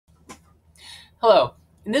Hello.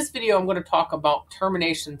 In this video, I'm going to talk about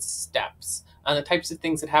termination steps and the types of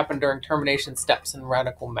things that happen during termination steps in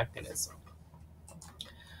radical mechanism.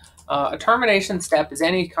 A termination step is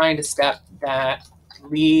any kind of step that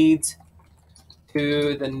leads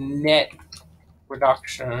to the net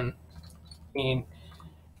reduction in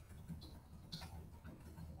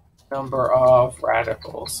number of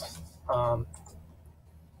radicals.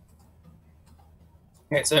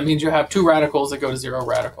 Okay, so that means you have two radicals that go to zero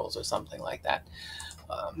radicals or something like that.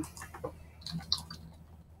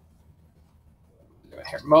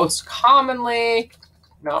 Here. Most commonly,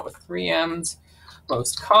 not with 3Ms,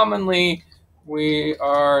 most commonly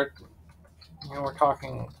we're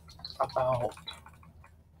talking about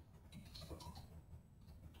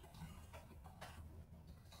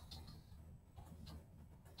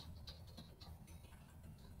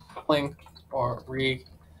coupling or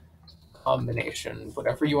recombination,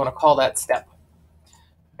 whatever you want to call that step.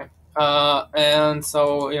 Okay. And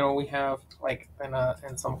so we have, like,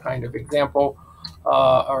 in some kind of example,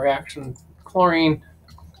 a reaction chlorine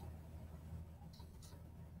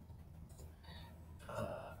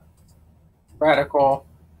radical,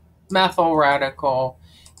 methyl radical.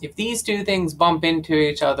 If these two things bump into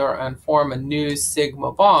each other and form a new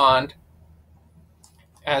sigma bond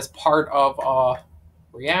as part of a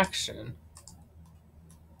reaction,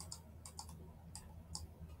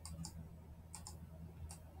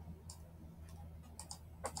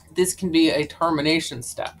 this can be a termination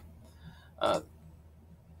step. The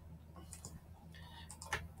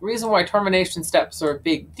reason why termination steps are a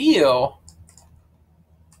big deal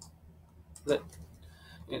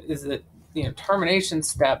is that termination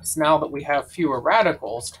steps, now that we have fewer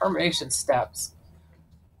radicals, termination steps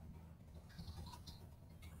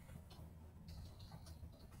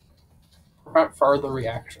prevent further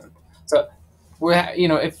reaction. So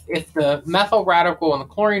if the methyl radical and the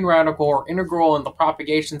chlorine radical are integral in the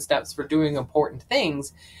propagation steps for doing important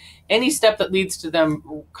things, any step that leads to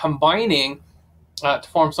them combining to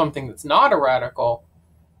form something that's not a radical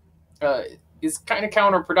is kind of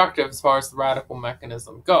counterproductive as far as the radical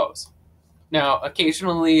mechanism goes. Now,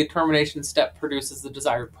 occasionally a termination step produces the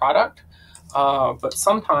desired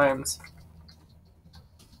sometimes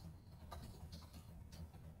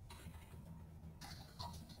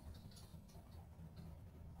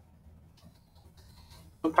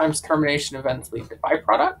termination events lead to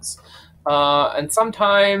byproducts, and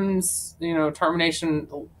sometimes termination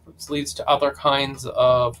leads to other kinds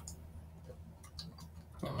of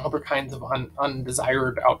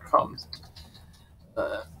undesired outcomes.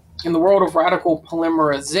 In the world of radical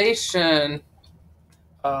polymerization,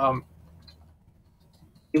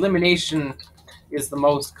 elimination is the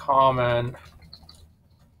most common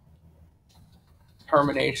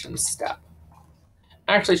termination step.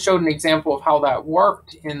 I actually showed an example of how that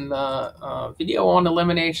worked in the video on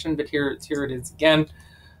elimination, but here it is again.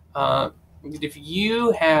 If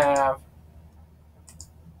you have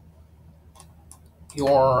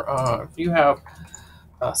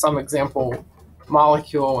some example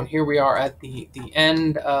molecule, and here we are at the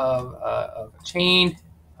end of a chain.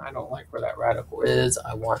 I don't like where that radical is.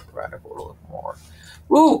 I want the radical to look more.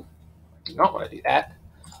 Ooh, you don't want to do that.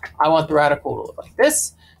 I want the radical to look like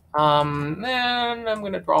this. And I'm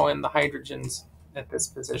going to draw in the hydrogens at this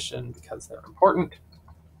position because they're important.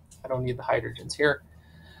 I don't need the hydrogens here.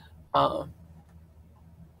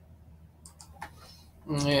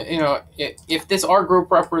 If this R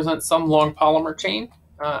group represents some long polymer chain,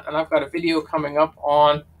 and I've got a video coming up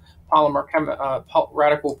on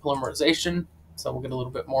radical polymerization, so we'll get a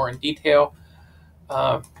little bit more in detail.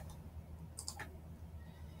 And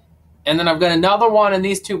then I've got another one, and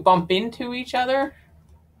these two bump into each other.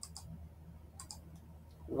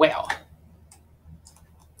 Well,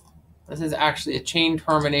 this is actually a chain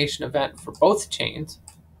termination event for both chains.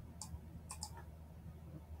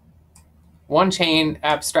 One chain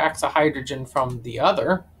abstracts a hydrogen from the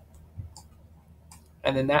other,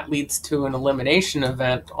 and then that leads to an elimination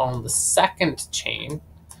event on the second chain.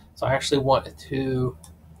 So I actually want to,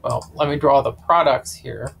 well, let me draw the products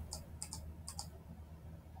here.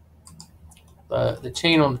 The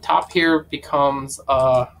chain on the top here becomes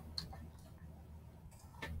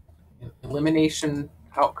elimination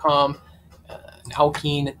outcome, an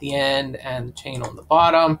alkene at the end, and the chain on the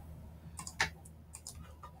bottom.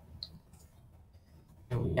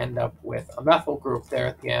 And we end up with a methyl group there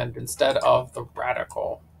at the end instead of the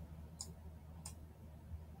radical.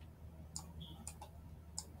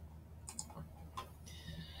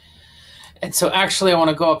 And so actually I want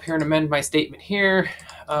to go up here and amend my statement here.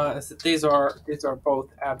 Is that these are both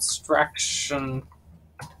abstraction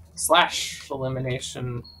 /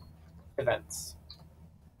 elimination events.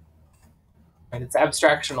 Right? It's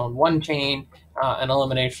abstraction on one chain and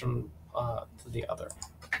elimination to the other.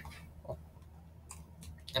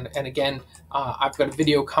 And again, I've got a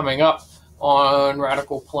video coming up on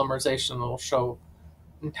radical polymerization that will show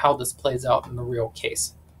how this plays out in the real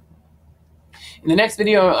case. In the next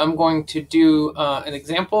video, I'm going to do an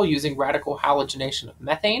example using radical halogenation of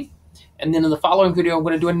methane. And then in the following video, I'm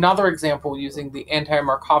going to do another example using the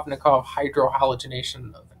anti-Markovnikov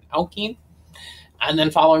hydrohalogenation of an alkene. And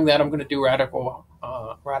then following that, I'm going to do radical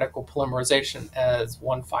polymerization as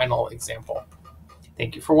one final example.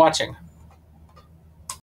 Thank you for watching.